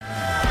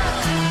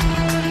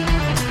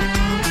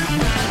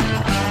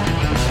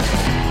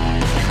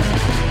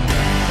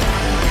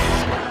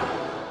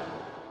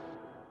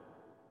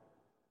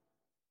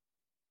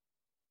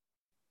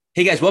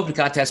Hey guys, welcome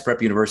to Contest Prep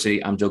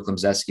University. I'm Joe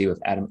Klimzeski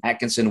with Adam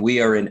Atkinson.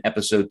 We are in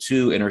episode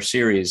 2 in our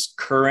series,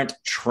 Current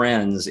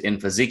Trends in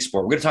Physique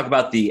Sport. We're going to talk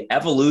about the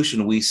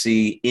evolution we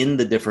see in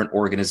the different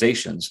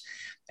organizations.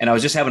 And I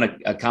was just having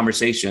a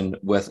conversation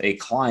with a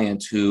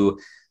client who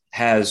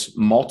has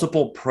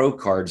multiple pro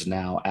cards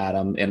now,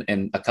 Adam,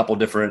 in a couple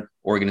different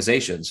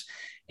organizations.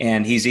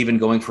 And he's even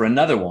going for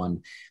another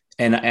one.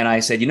 And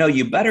I said,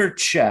 you better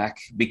check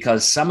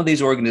because some of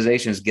these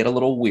organizations get a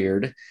little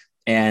weird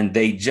and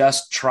they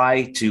just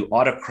try to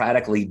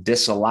autocratically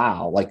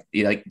disallow, like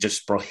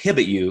just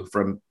prohibit you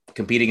from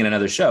competing in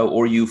another show,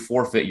 or you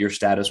forfeit your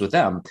status with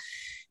them.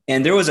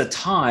 And there was a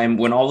time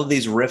when all of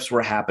these rifts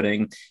were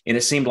happening, and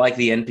it seemed like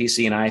the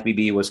NPC and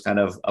IFBB was kind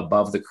of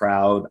above the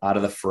crowd, out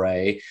of the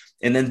fray.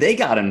 And then they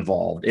got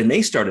involved and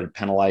they started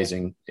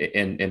penalizing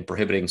and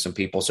prohibiting some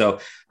people. So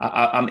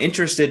I'm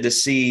interested to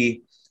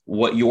see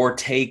what your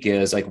take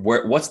is, like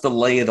what's the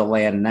lay of the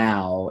land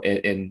now,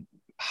 and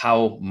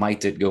how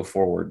might it go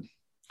forward?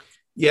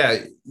 Yeah,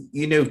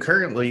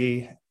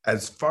 currently,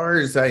 as far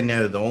as I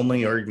know, the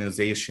only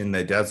organization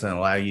that doesn't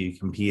allow you to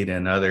compete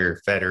in other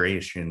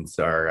federations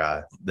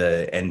are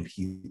the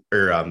NP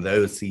or the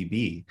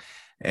OCB,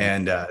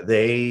 and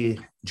they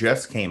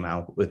just came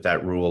out with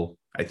that rule,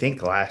 I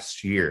think,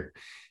 last year.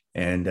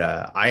 And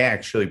I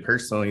actually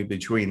personally,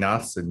 between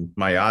us and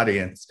my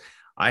audience,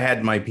 I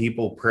had my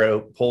people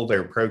pull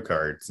their pro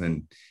cards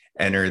and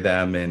enter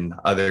them in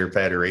other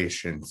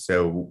federations.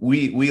 So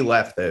we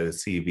left the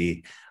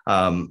OCB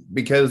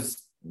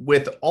because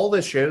with all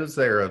the shows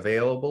that are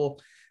available,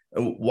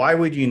 why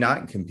would you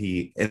not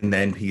compete in the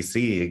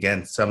NPC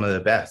against some of the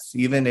best?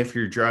 Even if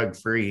you're drug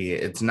free,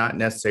 it's not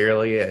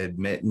necessarily an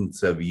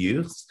admittance of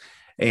use.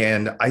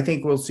 And I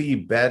think we'll see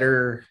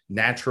better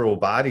natural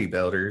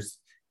bodybuilders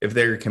if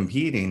they're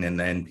competing in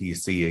the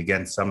NPC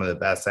against some of the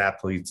best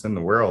athletes in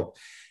the world.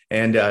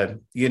 And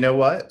you know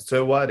what?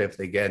 So what if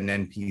they get an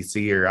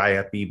NPC or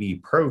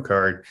IFBB pro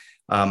card?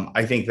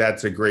 I think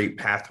that's a great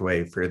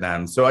pathway for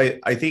them. So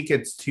I think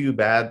it's too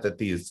bad that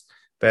these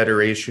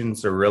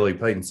federations are really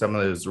putting some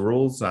of those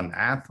rules on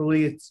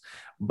athletes.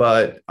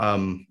 But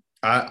I'm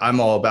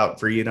all about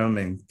freedom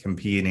and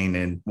competing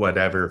in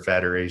whatever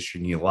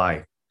federation you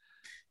like.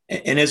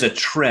 And as a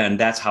trend,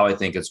 that's how I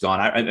think it's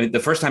gone. The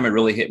first time it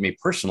really hit me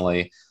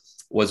personally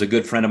was a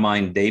good friend of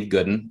mine, Dave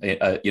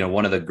Gooden,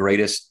 one of the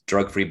greatest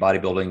drug-free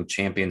bodybuilding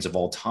champions of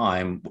all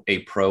time, a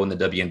pro in the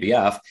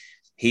WNBF.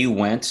 He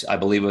went, I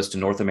believe it was to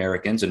North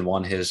Americans, and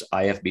won his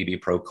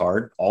IFBB pro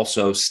card,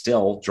 also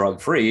still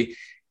drug-free.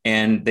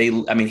 And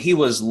he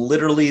was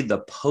literally the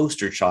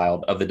poster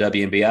child of the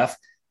WNBF.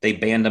 They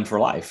banned him for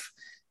life.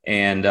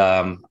 And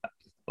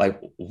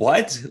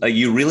what? Like,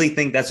 you really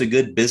think that's a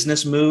good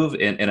business move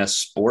in a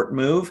sport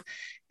move?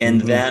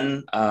 And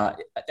then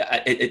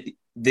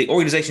the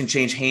organization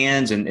changed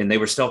hands and they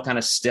were still kind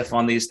of stiff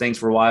on these things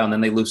for a while. And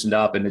then they loosened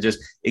up, and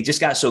it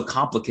just got so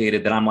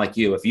complicated that I'm like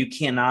you, if you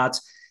cannot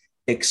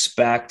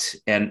expect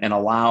and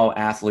allow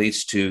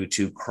athletes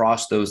to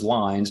cross those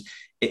lines,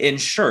 and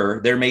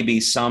sure, there may be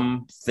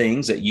some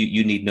things that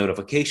you need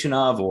notification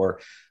of, or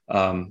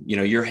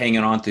you're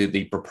hanging on to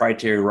the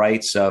proprietary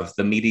rights of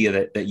the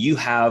media that you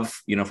have,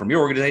 from your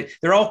organization.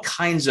 There are all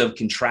kinds of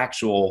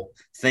contractual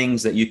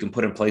things that you can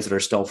put in place that are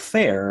still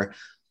fair,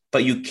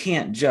 but you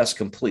can't just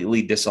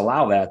completely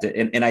disallow that.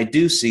 And I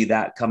do see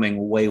that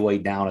coming way, way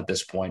down at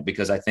this point,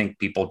 because I think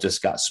people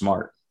just got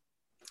smart.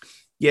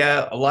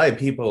 Yeah, a lot of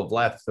people have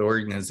left the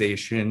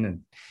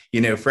organization.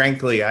 And,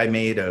 frankly, I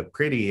made a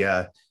pretty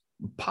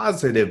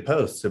positive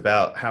post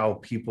about how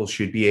people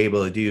should be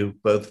able to do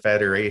both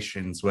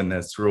federations when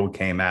this rule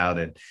came out.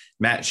 And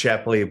Matt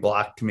Shepley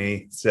blocked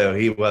me, so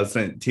he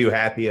wasn't too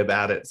happy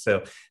about it.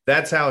 So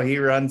that's how he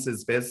runs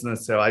his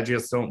business. So I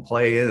just don't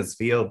play in his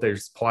field.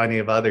 There's plenty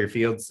of other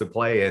fields to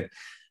play in.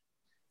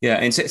 Yeah,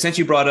 and since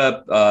you brought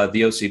up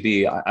the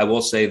OCB, I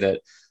will say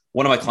that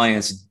one of my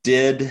clients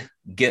did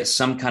get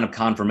some kind of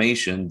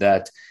confirmation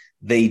that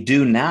they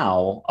do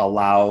now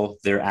allow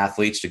their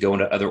athletes to go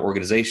into other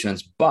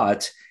organizations,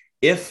 but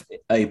if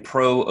a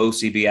pro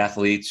OCB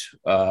athlete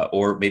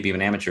or maybe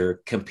even amateur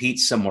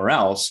competes somewhere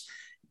else,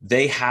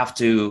 they have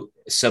to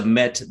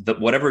submit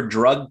whatever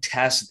drug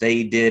test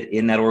they did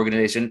in that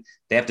organization.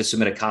 They have to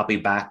submit a copy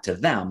back to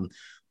them,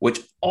 which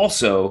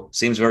also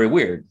seems very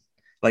weird.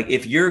 Like,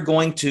 if you're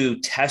going to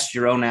test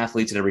your own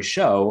athletes at every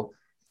show,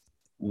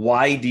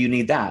 why do you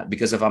need that?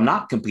 Because if I'm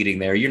not competing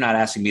there, you're not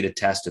asking me to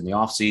test in the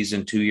off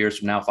season, 2 years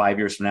from now, 5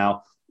 years from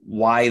now.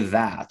 Why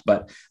that?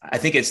 But I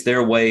think it's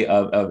their way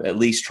of at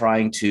least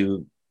trying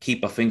to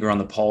keep a finger on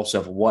the pulse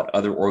of what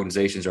other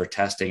organizations are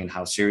testing and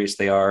how serious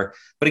they are.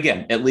 But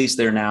again, at least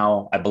they're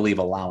now, I believe,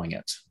 allowing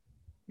it.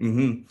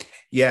 Mm-hmm.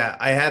 Yeah,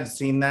 I have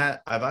seen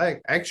that.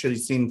 I've actually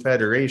seen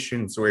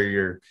federations where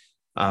you're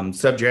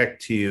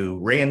subject to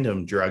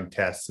random drug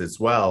tests as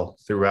well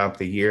throughout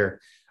the year.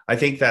 I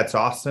think that's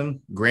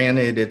awesome.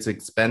 Granted, it's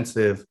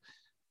expensive,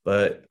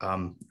 but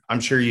I'm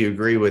sure you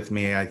agree with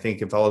me. I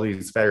think if all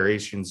these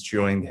federations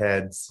joined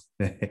heads,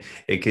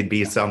 it could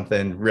be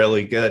something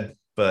really good.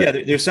 But yeah,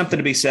 there's something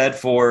to be said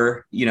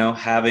for,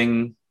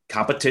 having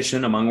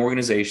competition among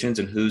organizations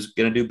and who's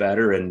going to do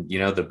better, and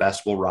the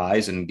best will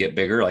rise and get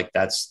bigger. Like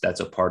that's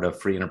a part of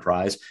free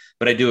enterprise.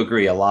 But I do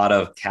agree, a lot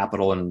of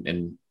capital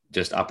and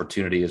just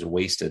opportunity is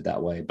wasted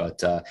that way.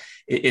 But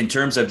in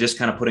terms of just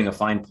kind of putting a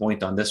fine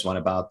point on this one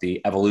about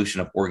the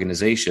evolution of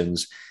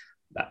organizations,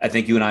 I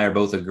think you and I are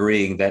both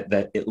agreeing that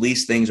at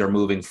least things are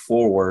moving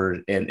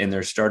forward, and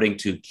they're starting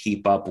to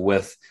keep up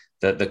with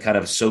the kind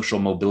of social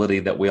mobility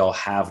that we all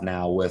have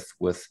now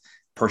with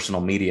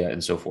personal media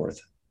and so forth.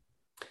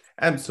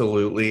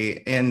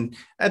 Absolutely. And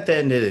at the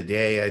end of the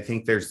day, I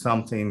think there's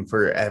something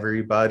for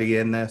everybody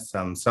in this.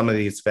 Some of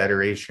these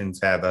federations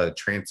have a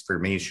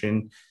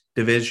transformation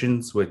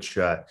divisions, which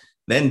the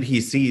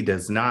NPC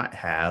does not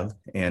have.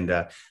 And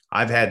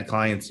I've had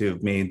clients who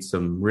have made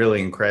some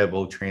really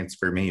incredible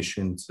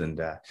transformations.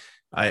 And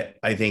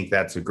I think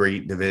that's a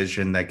great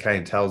division that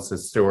kind of tells the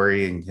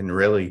story and can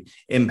really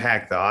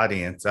impact the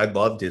audience. I'd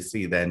love to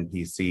see the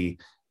NPC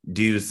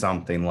do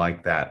something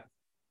like that.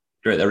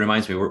 Great. That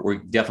reminds me, we're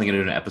definitely going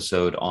to do an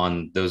episode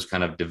on those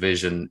kind of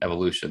division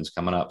evolutions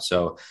coming up.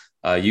 So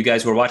you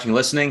guys who are watching and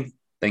listening,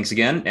 thanks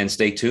again, and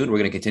stay tuned. We're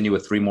going to continue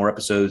with 3 more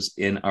episodes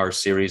in our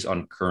series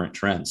on current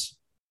trends.